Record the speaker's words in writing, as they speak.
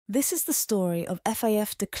This is the story of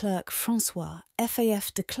Faf de Klerk François.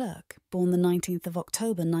 Faf de Klerk, born the 19th of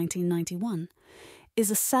October 1991,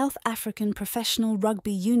 is a South African professional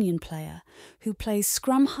rugby union player who plays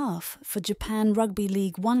scrum half for Japan Rugby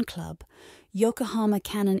League One club, Yokohama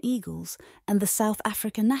Cannon Eagles, and the South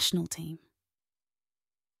Africa national team.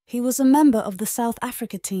 He was a member of the South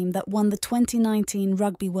Africa team that won the 2019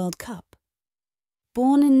 Rugby World Cup.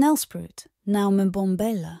 Born in Nelspruit, now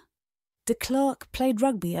Mbombela, de Klerk played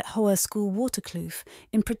rugby at Hoërskool Waterkloof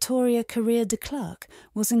in Pretoria. De Klerk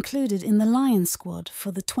was included in the Lions squad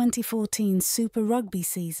for the 2014 Super Rugby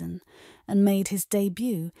season and made his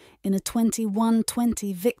debut in a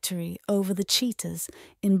 21-20 victory over the Cheetahs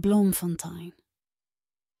in Bloemfontein.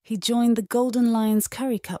 He joined the Golden Lions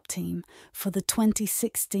Currie Cup team for the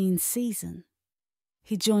 2016 season.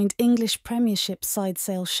 He joined English Premiership side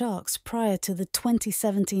Sale Sharks prior to the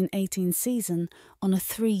 2017-18 season on a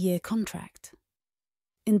 3-year contract.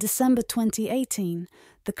 In December 2018,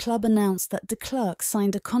 the club announced that de Klerk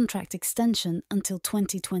signed a contract extension until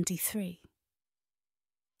 2023.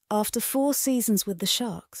 After 4 seasons with the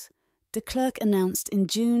Sharks, de Klerk announced in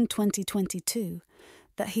June 2022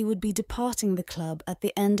 that he would be departing the club at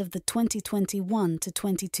the end of the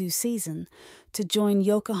 2021-22 season to join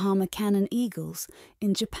Yokohama Cannon Eagles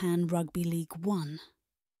in Japan Rugby League One.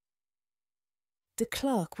 De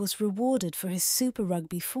Klerk was rewarded for his Super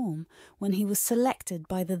Rugby form when he was selected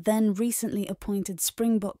by the then recently appointed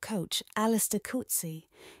Springbok coach Alistair Coetzee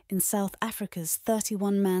in South Africa's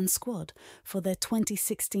 31-man squad for their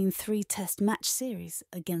 2016 3-test match series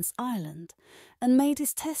against Ireland, and made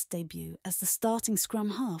his test debut as the starting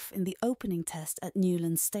scrum half in the opening test at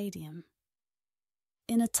Newlands Stadium.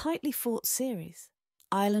 In a tightly fought series,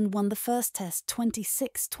 Ireland won the first test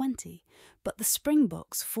 26-20, but the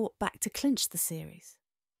Springboks fought back to clinch the series,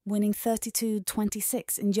 winning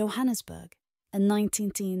 32-26 in Johannesburg and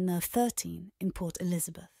 19-13 in Port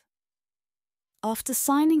Elizabeth. After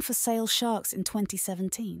signing for Sale Sharks in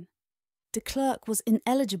 2017, de Klerk was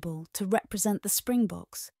ineligible to represent the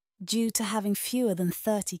Springboks due to having fewer than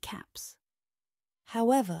 30 caps.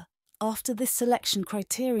 However, after this selection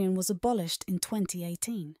criterion was abolished in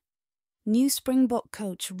 2018, new Springbok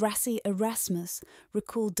coach Rassie Erasmus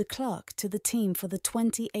recalled de Klerk to the team for the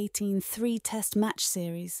 2018 3-test match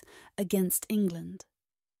series against England.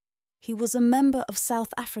 He was a member of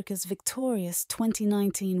South Africa's victorious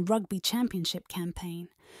 2019 Rugby Championship campaign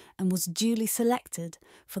and was duly selected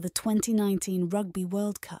for the 2019 Rugby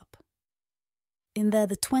World Cup. In their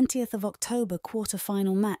 20th of October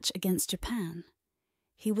quarter-final match against Japan,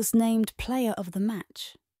 he was named Player of the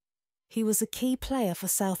Match. He was a key player for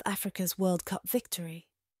South Africa's World Cup victory,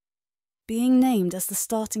 being named as the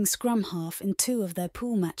starting scrum half in 2 of their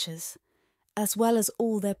pool matches, as well as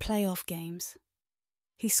all their playoff games.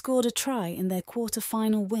 He scored a try in their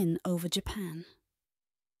quarter-final win over Japan.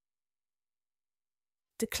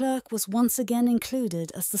 De Klerk was once again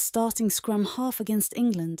included as the starting scrum half against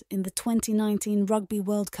England in the 2019 Rugby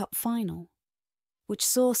World Cup final, which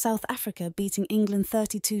saw South Africa beating England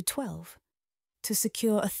 32-12. to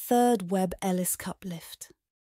secure a 3rd Webb Ellis Cup lift.